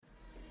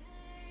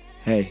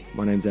Hey,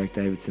 my name's Eric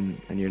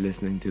Davidson and you're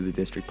listening to the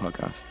District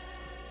Podcast.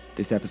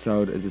 This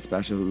episode is a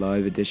special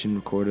live edition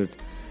recorded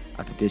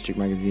at the District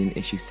Magazine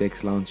Issue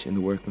 6 launch in the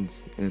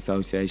Workman's in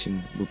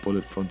association with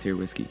Bullet Frontier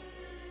Whiskey.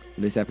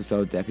 In this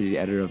episode, Deputy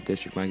Editor of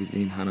District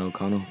Magazine Hannah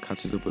O'Connell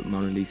catches up with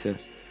Mona Lisa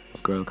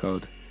of Girl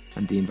Code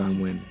and Dean Van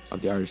Wyn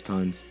of the Irish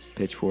Times,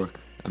 Pitchfork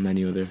and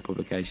many other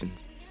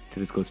publications to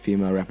discuss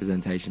female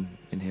representation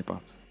in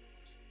hip-hop.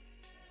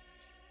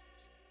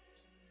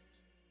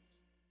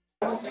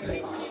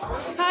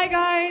 Hi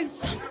guys.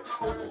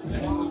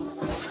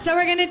 So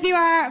we're going to do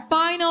our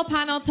final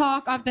panel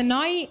talk of the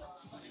night.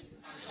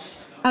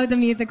 Oh, the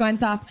music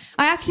went off.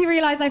 I actually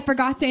realised I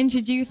forgot to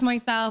introduce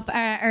myself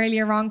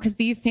earlier on because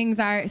these things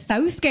are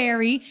so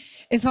scary.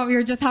 It's what we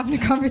were just having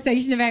a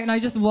conversation about and I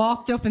just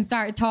walked up and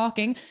started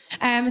talking. So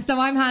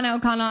I'm Hannah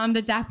O'Connell. I'm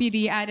the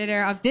Deputy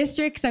Editor of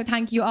District. So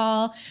thank you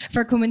all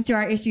for coming to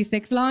our Issue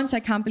 6 launch. I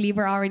can't believe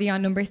we're already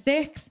on number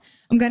 6.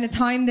 I'm going to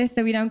time this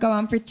so we don't go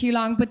on for too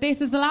long, but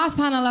this is the last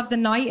panel of the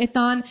night. It's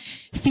on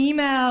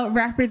female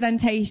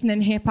representation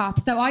in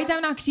hip-hop. So I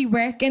don't actually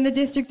work in the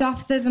district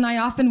offices, and I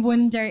often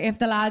wonder if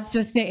the lads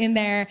just sit in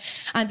there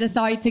and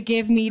decide to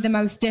give me the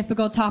most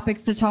difficult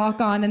topics to talk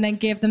on and then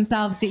give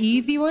themselves the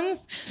easy ones.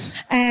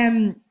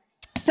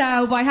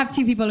 So I have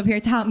two people up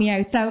here to help me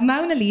out. So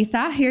Mona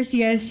Lisa, here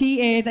she is.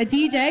 She is a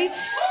DJ.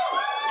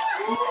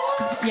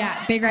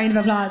 Yeah, big round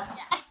of applause.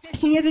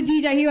 She is a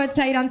DJ who has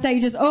played on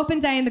stages up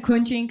and down the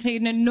country,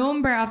 including a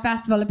number of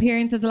festival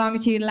appearances,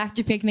 Longitude,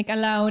 Electric Picnic,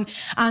 Alone,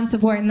 and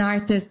supporting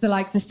artists the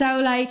likes of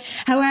Soleil.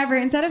 However,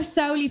 instead of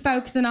solely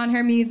focusing on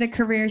her music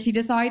career, she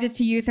decided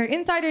to use her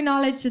insider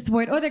knowledge to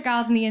support other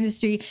girls in the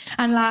industry,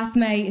 and last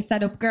May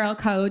set up Girl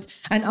Code,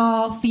 an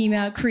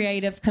all-female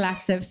creative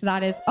collective. So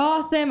that is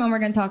awesome, and we're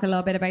going to talk a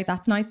little bit about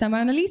that tonight. So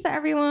Mona Lisa,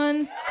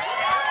 everyone.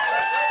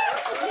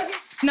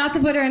 Not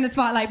to put her in the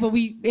spotlight, but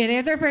it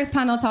is her first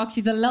panel talk.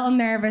 She's a little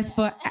nervous,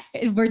 but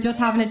we're just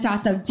having a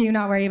chat, so do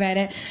not worry about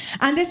it.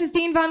 And this is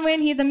Dean Van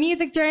Wyn. He's a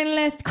music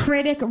journalist,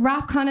 critic,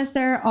 rap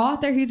connoisseur,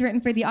 author who's written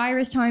for the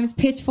Irish Times,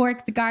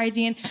 Pitchfork, The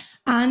Guardian,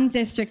 and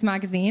District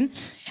Magazine.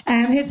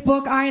 His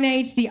book, Iron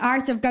Age, The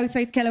Art of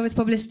Ghostface Killah, was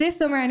published this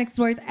summer and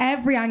explores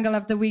every angle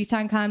of the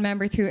Wu-Tang Clan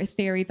member through a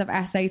series of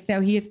essays.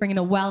 So he is bringing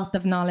a wealth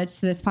of knowledge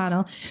to this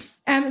panel.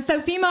 So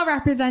female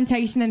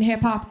representation in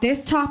hip-hop,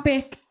 this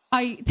topic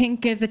I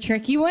think is a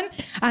tricky one,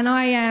 and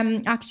I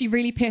actually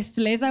really pissed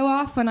Lizzo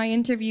off when I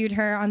interviewed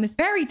her on this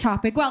very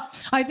topic. Well,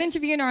 I was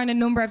interviewing her on a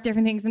number of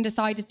different things and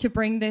decided to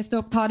bring this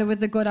up, thought it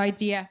was a good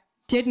idea.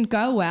 Didn't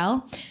go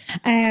well.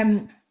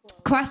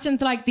 Questions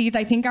like these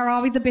I think are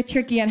always a bit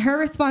tricky, and her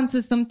response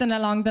was something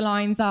along the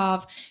lines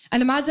of,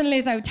 and imagine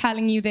Lizzo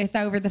telling you this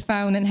over the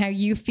phone and how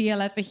you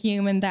feel as a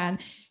human then.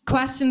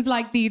 Questions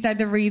like these are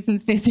the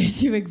reasons this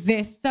issue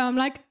exists. So I'm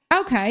like,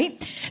 okay.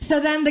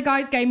 So then the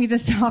guys gave me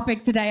this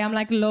topic today. I'm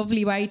like,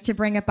 lovely way to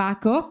bring it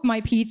back up,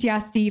 my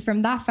PTSD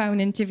from that phone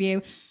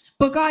interview.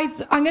 But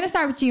guys, I'm going to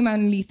start with you,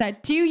 Mona Lisa.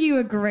 Do you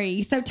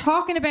agree? So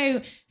talking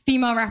about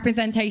female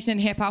representation in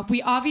hip-hop,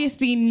 we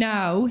obviously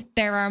know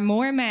there are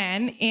more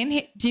men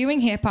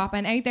doing hip-hop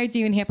and out there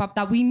doing hip-hop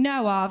that we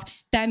know of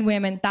than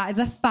women. That is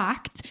a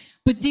fact.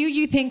 But do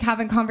you think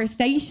having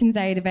conversations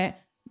out of it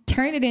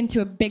turn it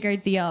into a bigger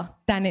deal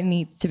than it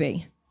needs to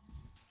be?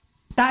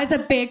 That is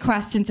a big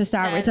question to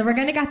start with. So we're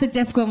going to get the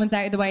difficult ones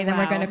out of the way, and then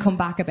we're going to come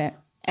back a bit.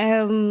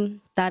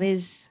 That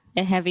is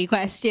a heavy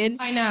question.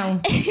 I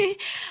know.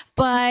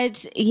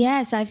 But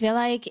yes, I feel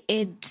like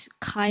it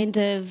kind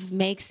of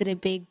makes it a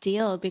big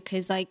deal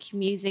because like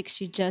music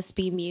should just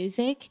be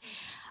music.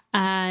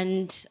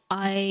 And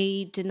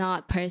I do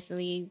not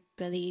personally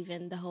believe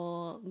in the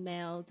whole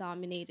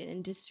male-dominated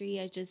industry.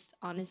 I just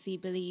honestly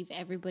believe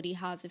everybody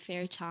has a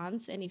fair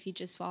chance. And if you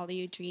just follow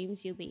your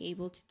dreams, you'll be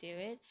able to do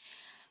it.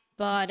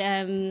 But,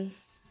 yeah,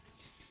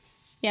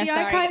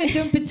 I kind of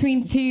jump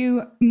between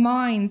two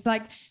minds.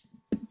 Like,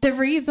 the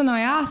reason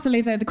I asked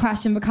Lizzo the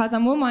question, because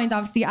on one mind,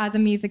 obviously, as a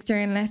music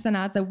journalist and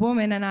as a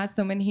woman and as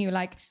someone who,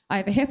 like, I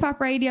have a hip-hop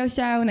radio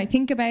show and I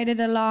think about it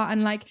a lot.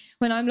 And, like,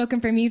 when I'm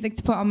looking for music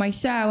to put on my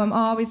show, I'm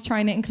always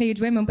trying to include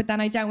women. But then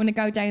I don't want to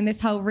go down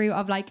this whole route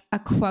of, like, a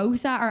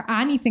quota or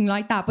anything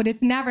like that. But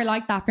it's never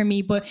like that for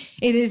me. But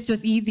it is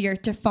just easier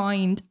to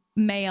find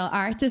male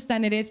artists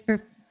than it is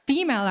for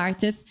female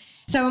artists.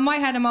 So in my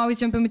head, I'm always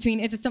jumping between,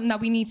 is it something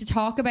that we need to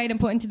talk about and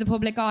put into the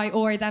public eye,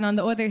 or then on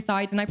the other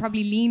side, and I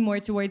probably lean more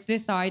towards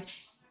this side,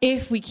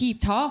 if we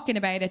keep talking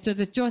about it, does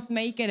it just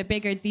make it a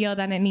bigger deal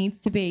than it needs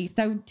to be?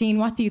 So Dean,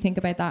 what do you think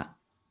about that?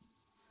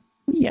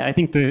 Yeah, I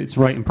think that it's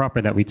right and proper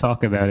that we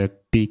talk about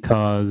it,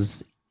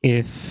 because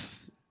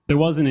if there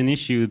wasn't an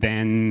issue,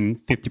 then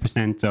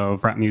 50%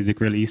 of rap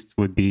music released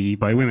would be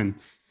by women.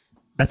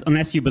 That's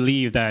unless you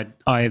believe that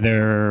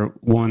either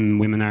one,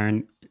 women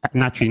are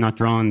naturally not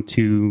drawn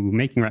to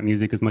making rap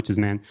music as much as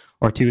men,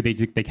 or two,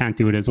 they can't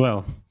do it as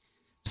well.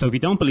 So if you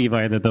don't believe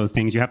either of those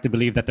things, you have to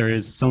believe that there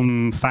is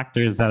some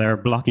factors that are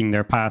blocking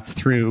their path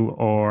through,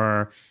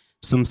 or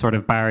some sort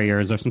of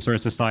barriers, or some sort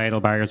of societal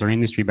barriers or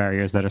industry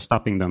barriers that are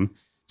stopping them.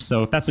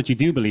 So if that's what you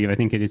do believe, I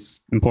think it is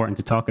important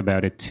to talk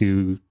about it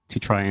to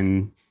try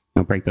and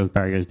break those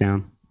barriers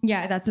down.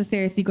 Yeah, that's a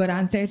seriously good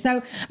answer.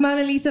 So,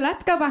 Mona Lisa,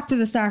 let's go back to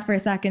the start for a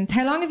second.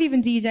 How long have you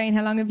been DJing?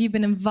 How long have you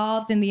been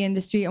involved in the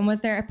industry? And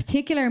was there a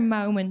particular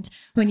moment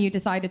when you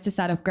decided to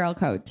set up Girl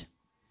Code?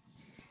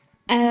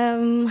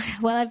 Well,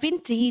 I've been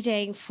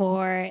DJing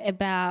for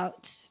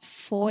about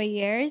 4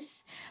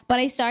 years, but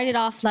I started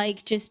off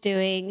like just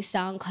doing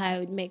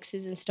SoundCloud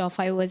mixes and stuff.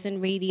 I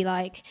wasn't really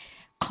like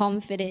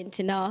confident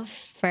enough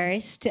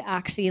first to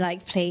actually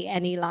like play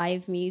any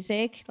live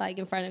music like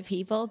in front of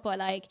people, but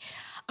like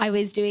I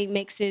was doing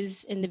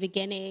mixes in the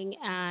beginning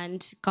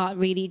and got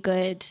really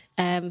good,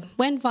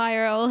 went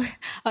viral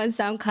on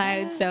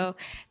SoundCloud. So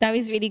that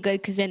was really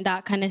good because then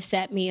that kind of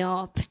set me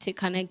up to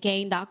kind of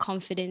gain that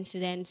confidence to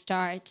then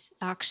start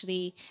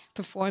actually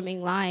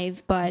performing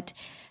live. But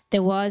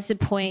there was a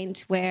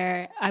point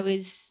where I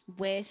was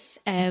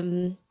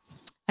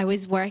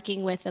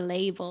working with a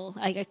label,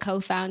 like I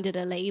co-founded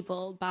a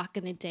label back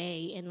in the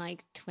day in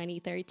like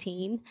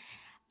 2013.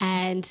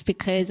 And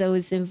because I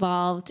was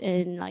involved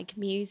in like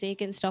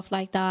music and stuff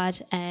like that,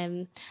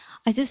 I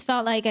just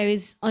felt like I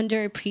was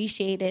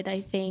underappreciated. I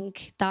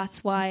think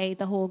that's why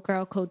the whole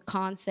Girl Code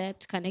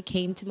concept kind of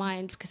came to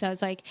mind, because I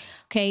was like,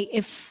 okay,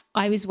 if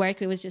I was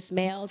working with just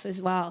males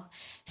as well.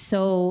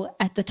 So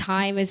at the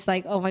time, it's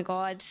like, oh my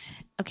God,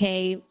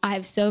 okay, I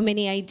have so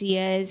many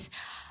ideas.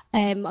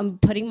 I'm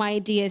putting my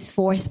ideas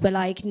forth, but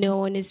like no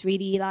one is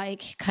really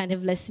like kind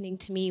of listening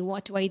to me.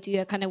 What do?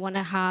 I kind of want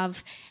to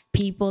have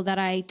people that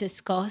I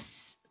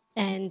discuss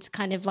and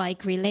kind of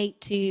like relate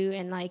to,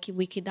 and like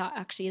we could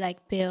actually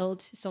like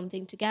build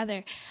something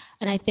together.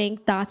 And I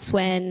think that's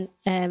when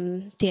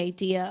the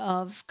idea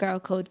of Girl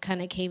Code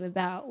kind of came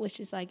about, which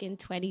is like in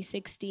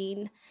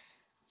 2016.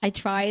 I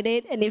tried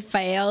it and it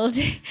failed,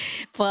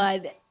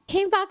 but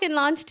came back and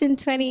launched in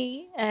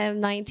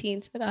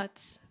 2019. So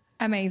that's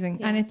amazing.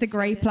 Yeah, and it's a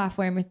great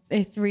platform.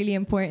 It's really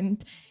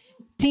important.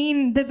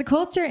 Dean, there's a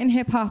culture in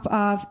hip hop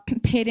of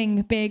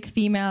pitting big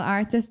female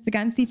artists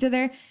against each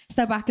other.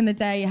 So back in the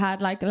day, you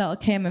had like a little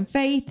Kim and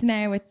Faith.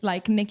 Now it's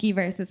like Nicki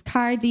versus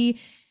Cardi.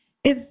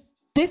 Is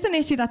this an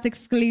issue that's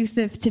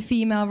exclusive to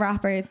female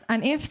rappers?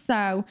 And if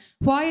so,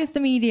 why is the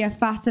media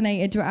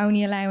fascinated with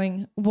only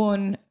allowing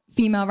one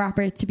female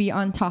rapper to be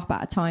on top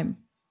at a time?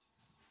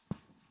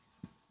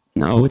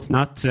 No, it's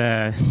not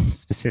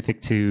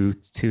specific to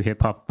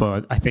hip hop,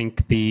 but I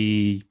think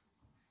you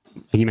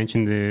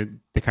mentioned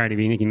the Cardi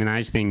B Nicki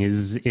Minaj thing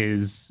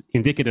is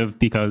indicative,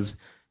 because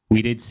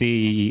we did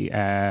see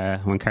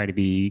when Cardi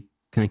B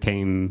kind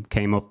of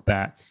came up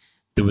that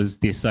there was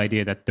this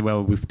idea that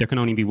there can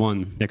only be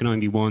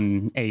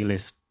one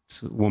A-list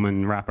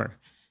woman rapper.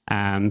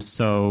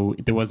 So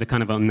there was a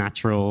kind of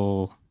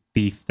unnatural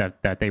beef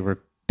that they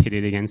were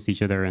pitted against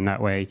each other in that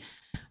way.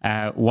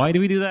 Why do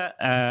we do that?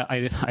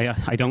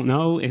 I don't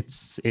know.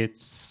 It's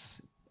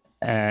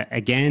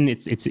again,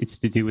 it's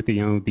to do with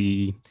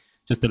the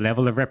just the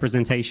level of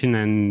representation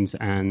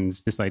and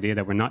this idea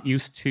that we're not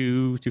used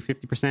to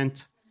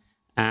 50%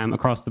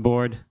 across the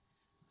board.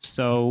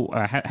 So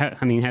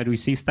how do we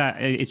cease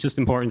that? It's just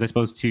important, I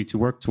suppose, to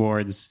work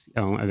towards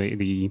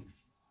a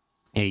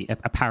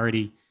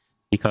parity,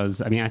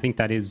 because I think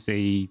that is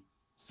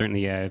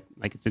certainly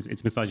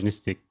it's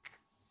misogynistic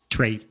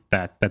trait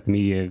that the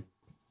media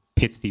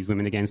pits these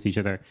women against each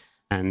other,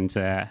 and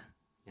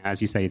as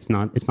you say, it's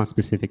not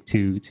specific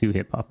to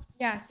hip hop.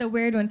 Yeah, it's a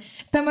weird one.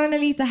 So Mona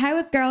Lisa, how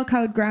has Girl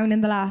Code grown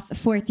in the last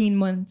 14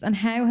 months, and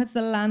how has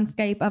the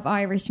landscape of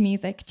Irish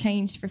music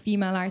changed for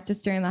female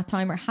artists during that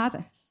time, or has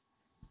it?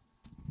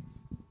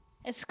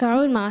 It's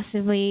grown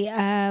massively.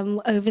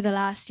 Over the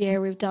last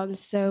year, we've done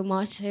so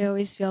much. I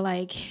always feel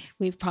like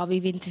we've probably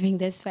been doing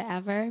this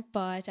forever,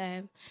 but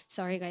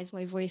sorry guys,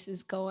 my voice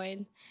is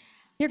going.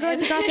 You're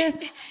good, you got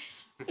this.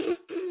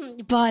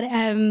 But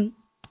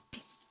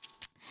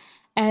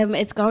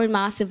it's grown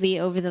massively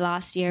over the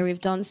last year. We've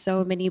done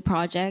so many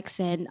projects,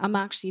 and I'm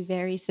actually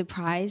very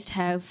surprised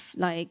how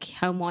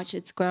much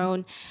it's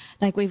grown.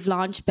 Like, we've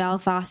launched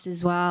Belfast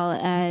as well,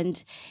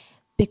 and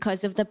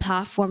because of the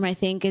platform, I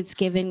think it's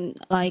given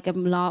like a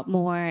lot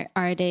more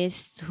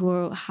artists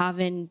who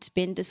haven't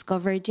been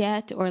discovered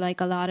yet, or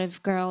like a lot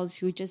of girls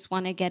who just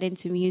want to get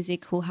into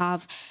music who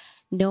have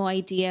no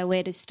idea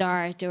where to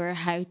start or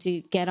how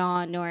to get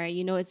on, or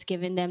it's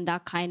given them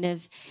that kind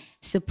of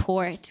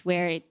support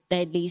where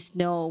they at least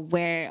know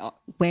where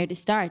to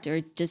start,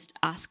 or just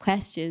ask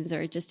questions,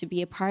 or just to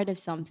be a part of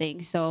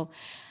something. So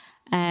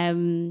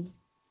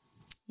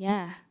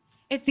yeah,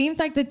 it seems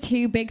like the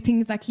two big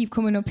things that keep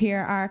coming up here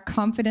are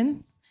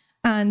confidence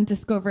and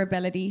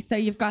discoverability. So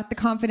you've got the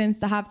confidence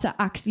to have to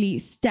actually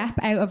step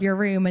out of your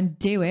room and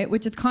do it,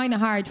 which is kind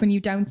of hard when you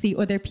don't see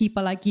other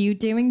people like you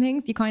doing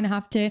things. You kind of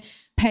have to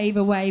pave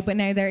a way, but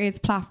now there is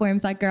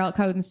platforms like Girl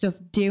Code and stuff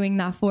doing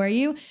that for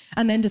you.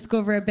 And then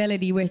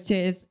discoverability, which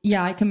is,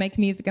 yeah, I can make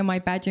music in my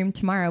bedroom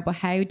tomorrow, but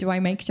how do I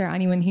make sure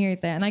anyone hears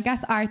it? And I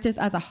guess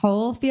artists as a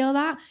whole feel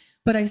that,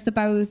 but I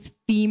suppose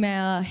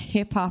female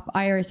hip hop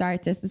Irish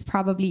artists is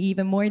probably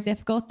even more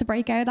difficult to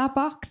break out of that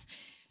box.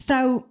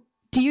 So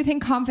do you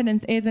think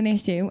confidence is an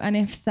issue? And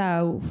if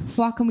so,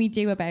 what can we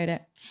do about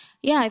it?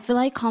 Yeah, I feel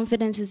like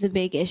confidence is a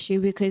big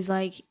issue, because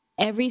like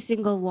every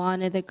single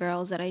one of the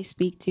girls that I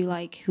speak to,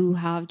 like who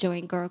have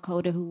joined Girl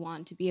Code or who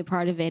want to be a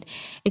part of it,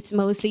 it's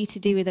mostly to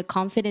do with a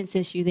confidence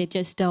issue. They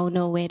just don't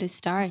know where to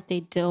start.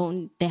 They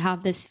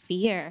have this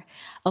fear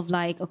of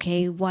like,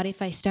 okay, what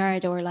if I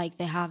start? Or like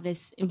they have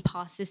this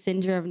imposter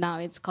syndrome now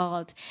it's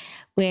called,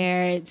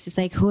 where it's just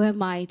like, who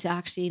am I to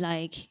actually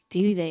like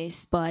do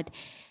this? But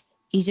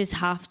you just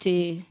have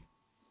to,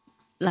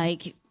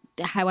 like,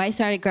 how I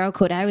started Girl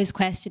Code, I was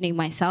questioning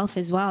myself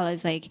as well. I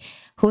was like,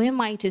 who am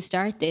I to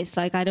start this?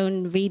 Like, I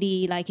don't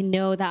really like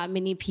know that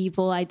many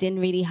people. I didn't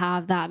really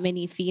have that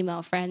many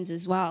female friends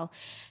as well.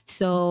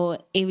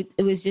 So it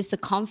was just a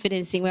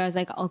confidence thing where I was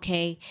like,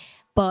 okay,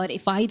 but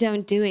if I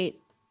don't do it,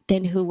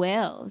 then who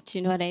will? Do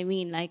you know what I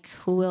mean? Like,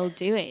 who will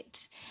do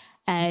it?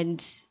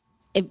 And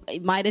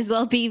it might as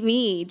well be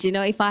me. Do you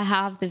know, if I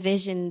have the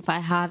vision, if I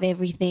have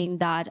everything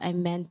that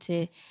I'm meant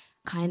to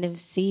kind of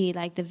see,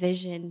 like the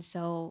vision,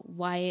 so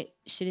why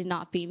should it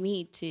not be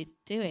me to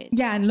do it?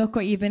 Yeah, and look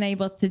what you've been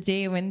able to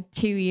do in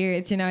 2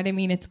 years, you know what I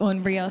mean? It's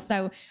unreal.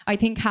 So I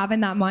think having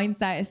that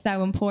mindset is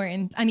so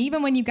important. And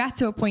even when you get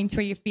to a point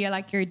where you feel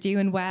like you're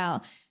doing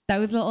well,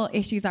 those little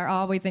issues are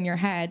always in your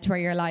head where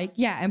you're like,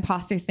 yeah,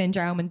 imposter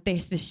syndrome and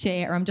this is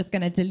shit, or I'm just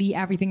going to delete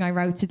everything I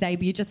wrote today.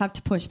 But you just have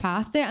to push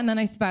past it. And then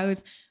I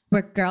suppose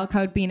with Girl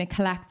Code being a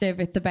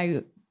collective, it's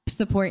about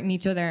supporting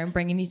each other and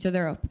bringing each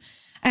other up.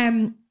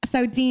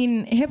 So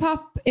Dean, hip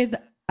hop is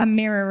a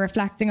mirror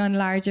reflecting on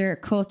larger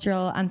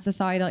cultural and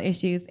societal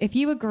issues. If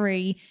you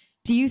agree,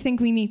 do you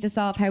think we need to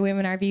solve how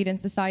women are viewed in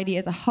society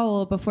as a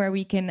whole before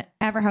we can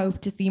ever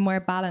hope to see more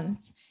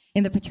balance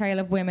in the portrayal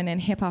of women in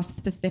hip hop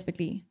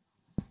specifically?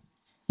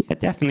 Yeah,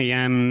 definitely.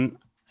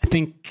 I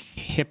think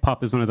hip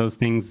hop is one of those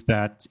things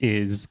that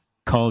is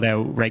called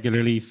out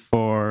regularly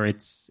for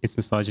its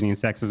misogyny and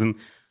sexism,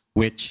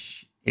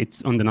 which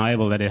it's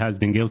undeniable that it has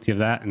been guilty of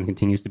that and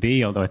continues to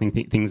be, although I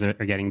think things are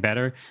getting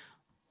better.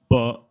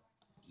 But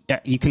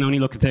yeah, you can only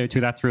look to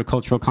that through a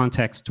cultural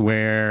context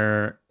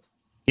where,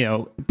 you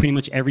know, pretty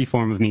much every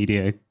form of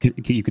media,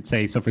 you could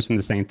say, suffers from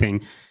the same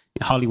thing.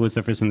 Hollywood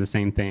suffers from the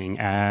same thing.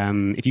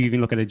 If you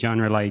even look at a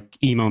genre like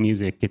emo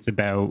music, it's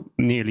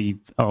nearly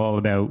all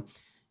about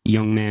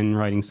young men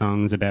writing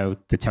songs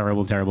about the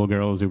terrible, terrible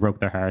girls who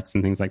broke their hearts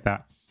and things like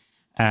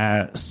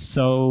that.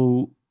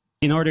 So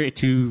in order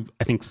to,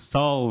 I think,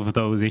 solve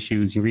those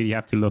issues, you really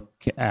have to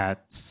look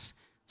at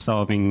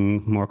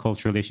solving more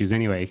cultural issues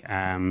anyway.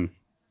 And,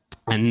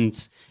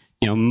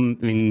 you know,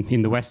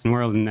 in the Western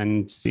world,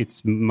 and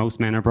it's most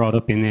men are brought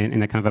up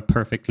in a kind of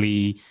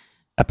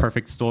a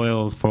perfect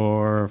soil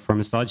for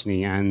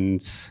misogyny.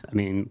 And I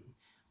mean,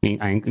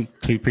 I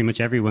include pretty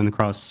much everyone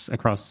across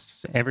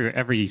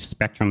every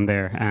spectrum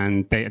there,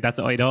 and that's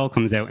it all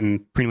comes out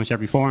in pretty much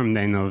every form.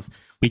 Then of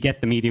we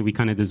get the media we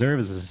kind of deserve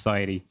as a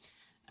society.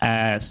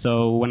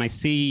 So when I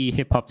see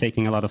hip hop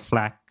taking a lot of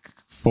flack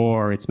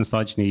for its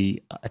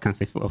misogyny, I can't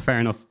say, well, fair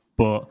enough,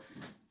 but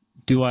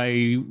do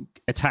I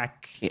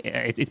attack?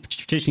 It's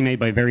traditionally made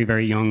by very,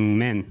 very young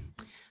men.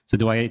 So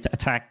do I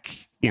attack,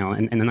 you know, a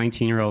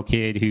 19-year-old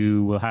kid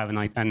who will have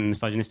a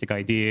misogynistic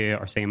idea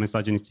or say a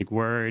misogynistic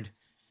word?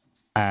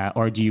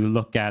 Or do you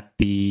look at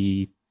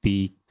the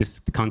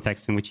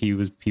context in which he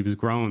was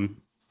grown?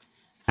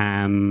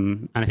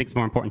 And I think it's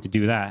more important to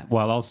do that,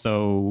 while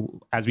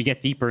also, as we get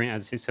deeper,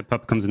 as hip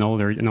hop becomes an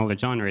older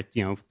genre, it's,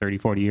 you know, 30,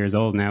 40 years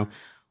old now,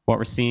 what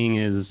we're seeing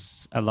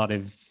is a lot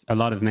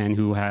of men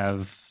who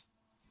have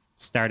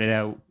started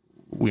out,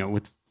 you know,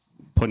 with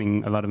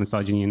putting a lot of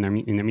misogyny in their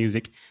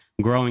music,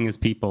 growing as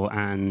people.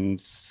 And,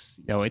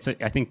 you know, I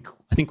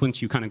think once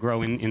you kind of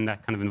grow in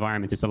that kind of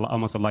environment, it's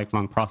almost a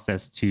lifelong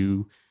process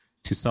to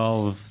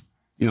solve,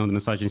 you know, the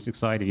misogynistic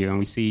side of you. And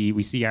we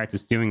see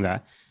artists doing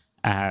that.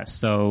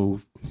 So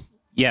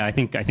yeah, I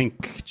think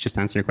just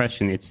to answer your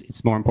question,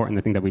 it's more important,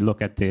 I think, that we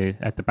look at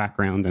the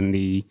background and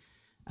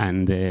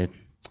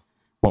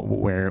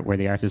where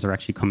the artists are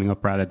actually coming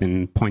up, rather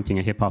than pointing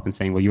at hip hop and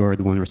saying, well, you're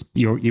the one,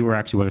 you were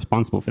actually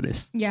responsible for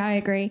this. Yeah, I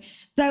agree.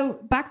 So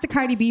back to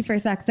Cardi B for a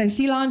sec. So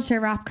she launched her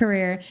rap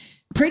career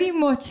pretty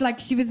much like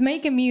she was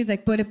making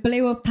music, but it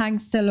blew up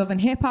thanks to Love and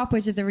Hip Hop,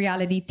 which is a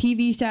reality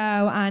TV show,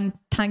 and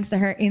thanks to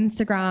her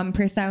Instagram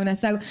persona.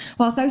 So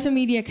while social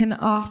media can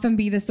often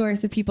be the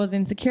source of people's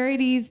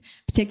insecurities,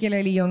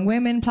 particularly young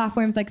women,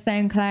 platforms like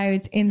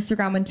SoundCloud,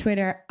 Instagram and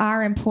Twitter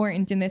are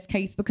important in this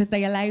case because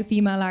they allow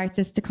female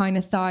artists to kind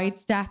of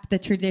sidestep the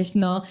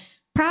traditional,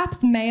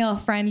 perhaps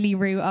male-friendly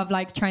route of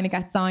like trying to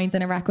get signed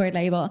in a record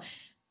label.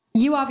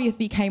 You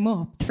obviously came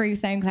up through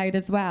SoundCloud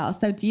as well.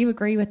 So do you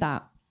agree with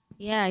that?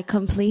 Yeah, I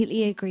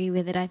completely agree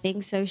with it. I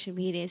think social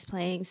media is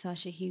playing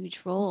such a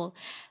huge role.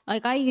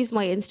 Like, I use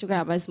my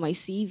Instagram as my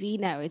CV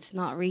now. It's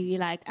not really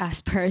like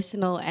as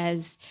personal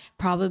as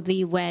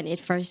probably when it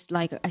first,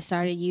 like, I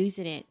started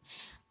using it.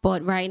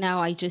 But right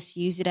now I just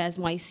use it as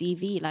my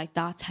CV. Like,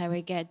 that's how I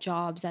get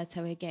jobs. That's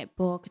how I get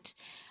booked.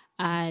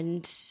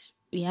 And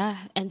yeah,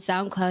 and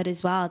SoundCloud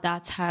as well.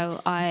 That's how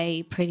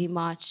I pretty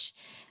much,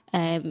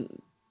 I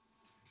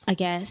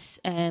guess,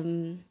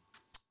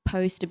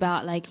 post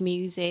about like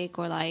music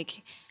or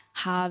like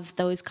have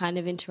those kind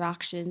of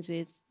interactions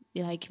with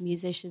like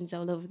musicians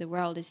all over the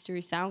world is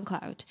through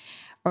SoundCloud,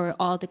 or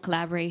all the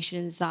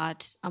collaborations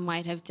that I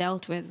might have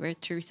dealt with were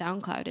through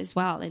SoundCloud as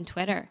well, and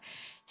Twitter.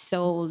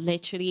 So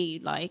literally,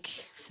 like,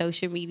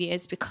 social media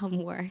has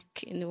become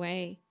work in a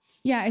way.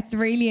 Yeah, it's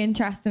really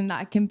interesting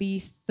that it can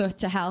be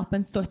such a help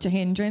and such a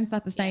hindrance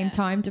at the same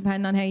time,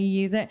 depending on how you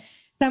use it.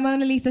 So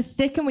Mona Lisa,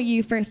 sticking with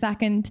you for a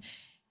second,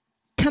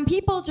 can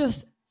people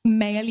just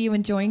mail you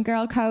and join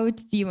Girl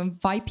Code? Do you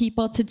invite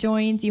people to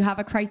join? Do you have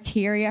a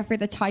criteria for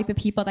the type of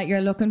people that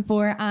you're looking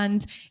for?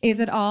 And is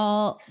it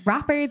all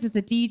rappers? Is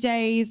it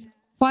DJs?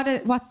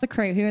 What's the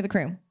crew? Who are the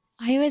crew?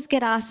 I always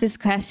get asked this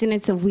question.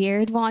 It's a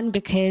weird one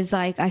because,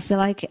 like, I feel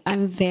like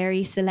I'm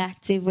very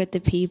selective with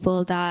the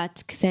people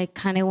because I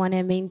kind of want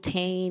to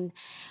maintain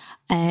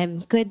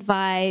good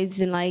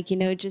vibes and, like, you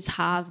know, just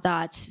have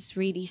that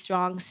really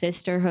strong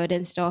sisterhood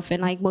and stuff.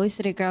 And, like, most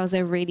of the girls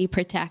are really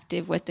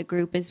protective with the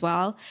group as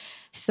well.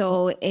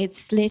 So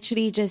it's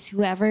literally just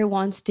whoever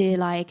wants to,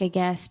 like, I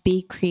guess,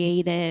 be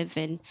creative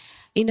and,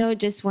 you know,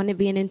 just want to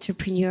be an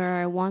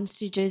entrepreneur, wants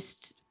to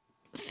just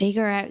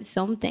figure out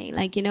something.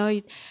 Like, you know,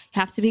 you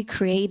have to be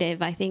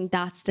creative. I think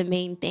that's the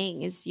main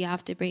thing, is you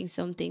have to bring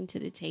something to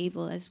the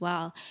table as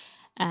well.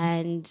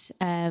 And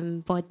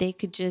but they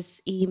could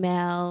just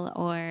email,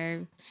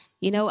 or,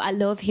 you know, I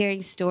love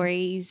hearing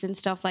stories and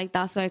stuff like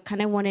that. So I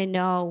kind of want to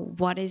know,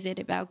 what is it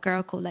about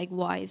Girl Code? Like,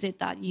 why is it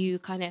that you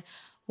kind of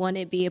want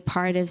to be a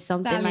part of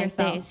something like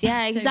this?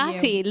 Yeah,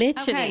 exactly.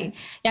 Literally. Okay.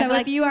 Yeah, so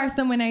if you are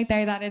someone out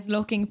there that is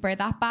looking for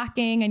that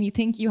backing and you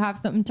think you have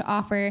something to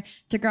offer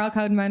to Girl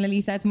Code and Mona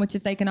Lisa as much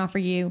as they can offer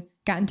you,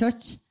 get in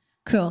touch.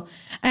 Cool.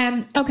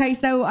 Okay,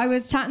 so I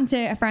was chatting to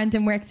a friend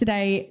in work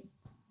today.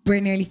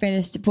 We're nearly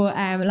finished, but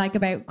like,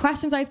 about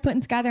questions I was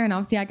putting together, and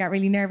obviously I got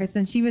really nervous,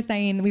 and she was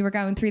saying, we were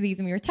going through these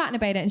and we were chatting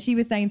about it, and she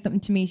was saying something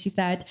to me. She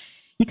said,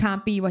 you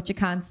can't be what you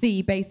can't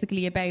see,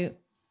 basically about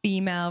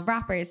female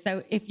rappers.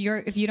 So if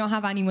you don't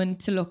have anyone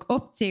to look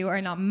up to,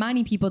 or not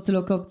many people to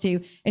look up to,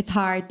 it's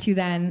hard to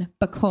then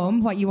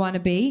become what you want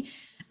to be.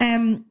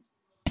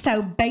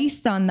 So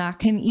based on that,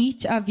 can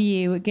each of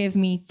you give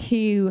me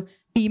 2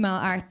 female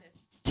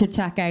artists to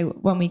check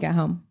out when we get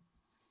home?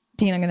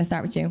 Dean, I'm going to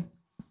start with you.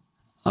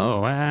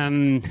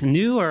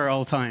 New or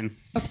all time?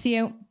 Up to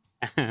you.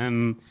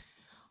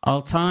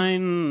 All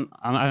time,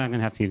 I'm going to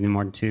have to give you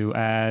more than 2.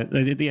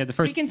 The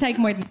first. We can take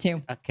more than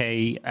 2.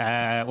 Okay.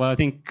 Well, I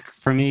think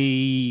for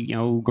me, you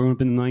know, growing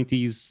up in the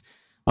 90s,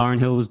 Lauryn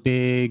Hill was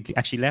big.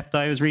 Actually, Left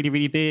Eye was really,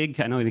 really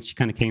big. I know that she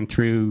kind of came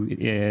through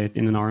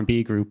in an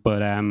R&B group,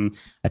 but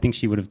I think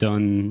she would have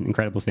done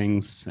incredible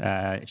things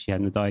if she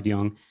hadn't died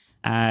young.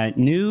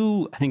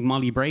 New, I think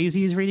Molly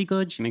Brazy is really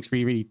good. She makes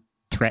really, really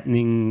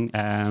threatening,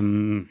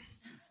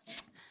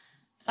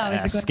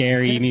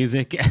 scary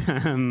music.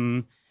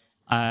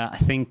 I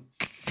think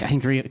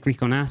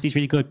Rico Nasty's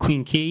really good.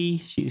 Queen Key,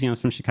 she's, you know,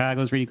 from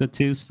Chicago, is really good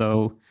too.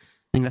 So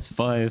I think that's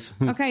 5.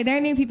 Okay, they're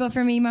new people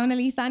for me. Mona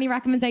Lisa, any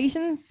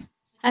recommendations?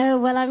 Oh,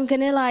 well, I'm going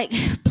to, like,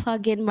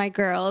 plug in my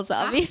girls,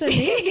 obviously.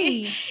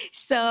 Absolutely.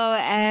 So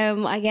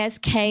I guess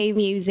K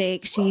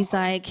Music, she's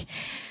like,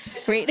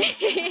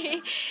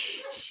 really,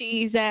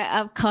 she's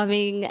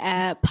upcoming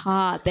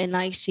pop, and,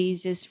 like,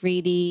 she's just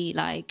really,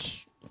 like,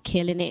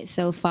 killing it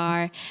so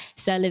far.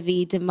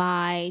 Celavi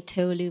Demai,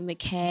 Tolu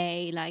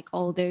McKay, like,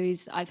 all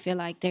those, I feel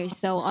like they're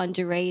so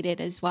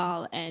underrated as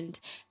well, and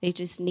they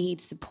just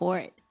need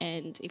support.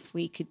 And if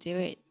we could do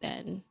it,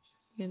 then,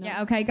 you know.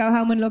 Yeah, okay, go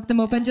home and look them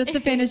up. And just to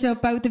finish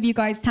up, both of you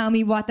guys tell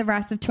me what the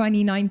rest of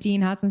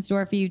 2019 has in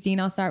store for you. Dean,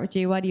 I'll start with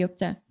you. What are you up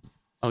to?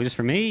 Oh, just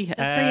for me? Just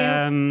for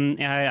you.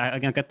 Yeah, I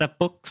got that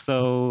book,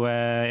 so...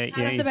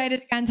 Tell us about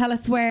it again. Tell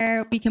us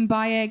where we can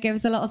buy it. Give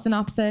us a little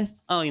synopsis.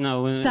 Oh, you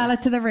know... Sell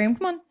it to the room.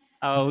 Come on.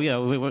 Oh, yeah,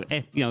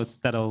 it's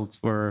that old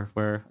where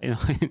you know,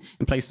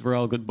 in places where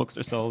all good books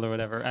are sold or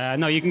whatever.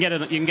 No, you can get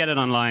it. You can get it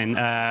online.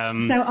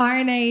 So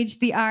Iron Age: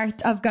 The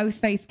Art of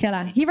Ghostface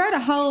Killah. He wrote a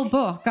whole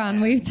book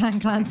on Wu-Tang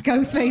Clan's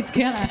Ghostface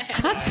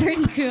Killah. That's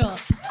pretty cool.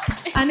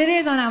 And it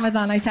is on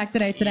Amazon. I checked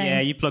it out today.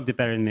 Yeah, you plugged it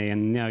better than me,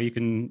 and you know, you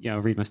can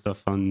read my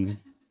stuff on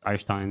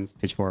Irish Times,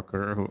 Pitchfork,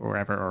 or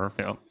wherever, or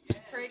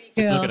just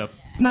look it up.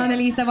 Mona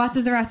Lisa, what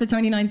does the rest of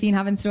 2019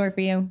 have in store for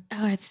you?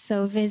 Oh, it's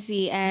so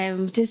busy.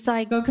 Just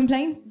like Go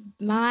complain.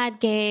 mad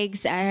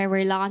gigs.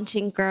 We're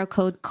launching Girl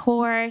Code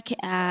Cork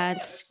and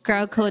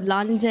Girl Code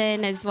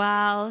London as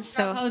well.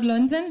 Girl Code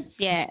London?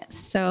 Yeah.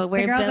 So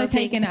we're the girls building, are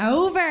taking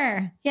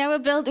over. Yeah,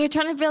 we're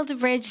trying to build a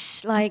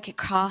bridge like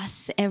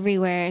across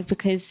everywhere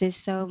because there's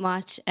so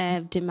much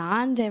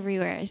demand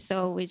everywhere.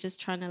 So we're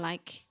just trying to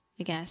like,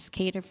 I guess,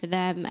 cater for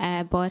them.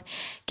 But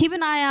keep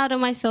an eye out on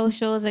my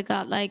socials. I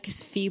got like a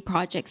few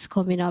projects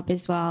coming up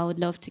as well. I would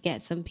love to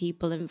get some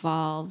people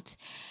involved.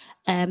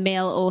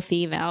 Male or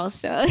female.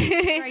 So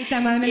great. So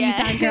Mona Lisa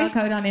and Girl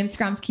Code on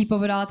Instagram to keep up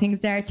with all things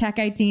there. Check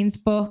out Dean's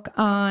book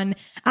on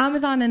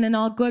Amazon and in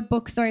all good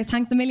bookstores.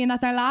 Thanks a million.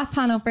 That's our last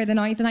panel for the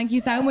night. So thank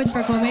you so much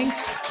for coming.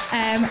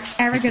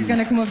 Erica's going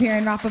to come up here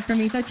and wrap up for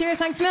me. So cheers.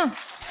 Thanks, Mil.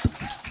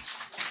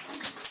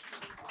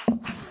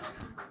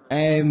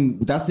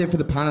 That's it for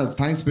the panels.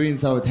 Thanks for being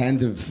so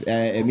attentive.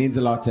 It means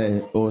a lot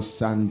to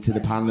us and to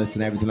the panelists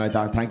and everything like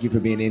that. Thank you for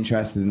being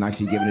interested and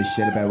actually giving a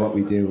shit about what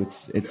we do.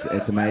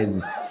 It's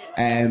amazing.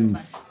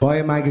 Buy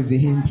a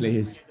magazine,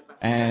 please.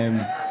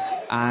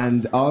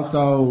 And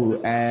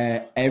also,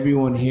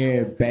 everyone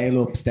here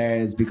bail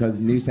upstairs because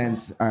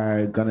Nuisance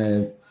are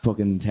gonna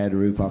fucking tear the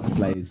roof off the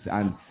place.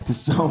 And there's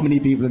so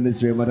many people in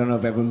this room. I don't know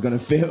if everyone's gonna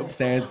fit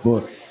upstairs,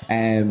 but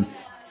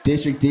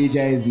District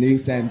DJs,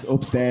 Nuisance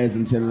upstairs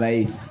until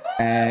late.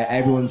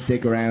 Everyone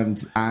stick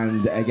around,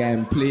 and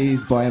again,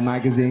 please buy a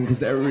magazine because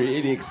they're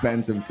really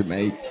expensive to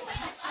make.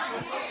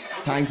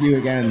 Thank you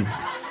again.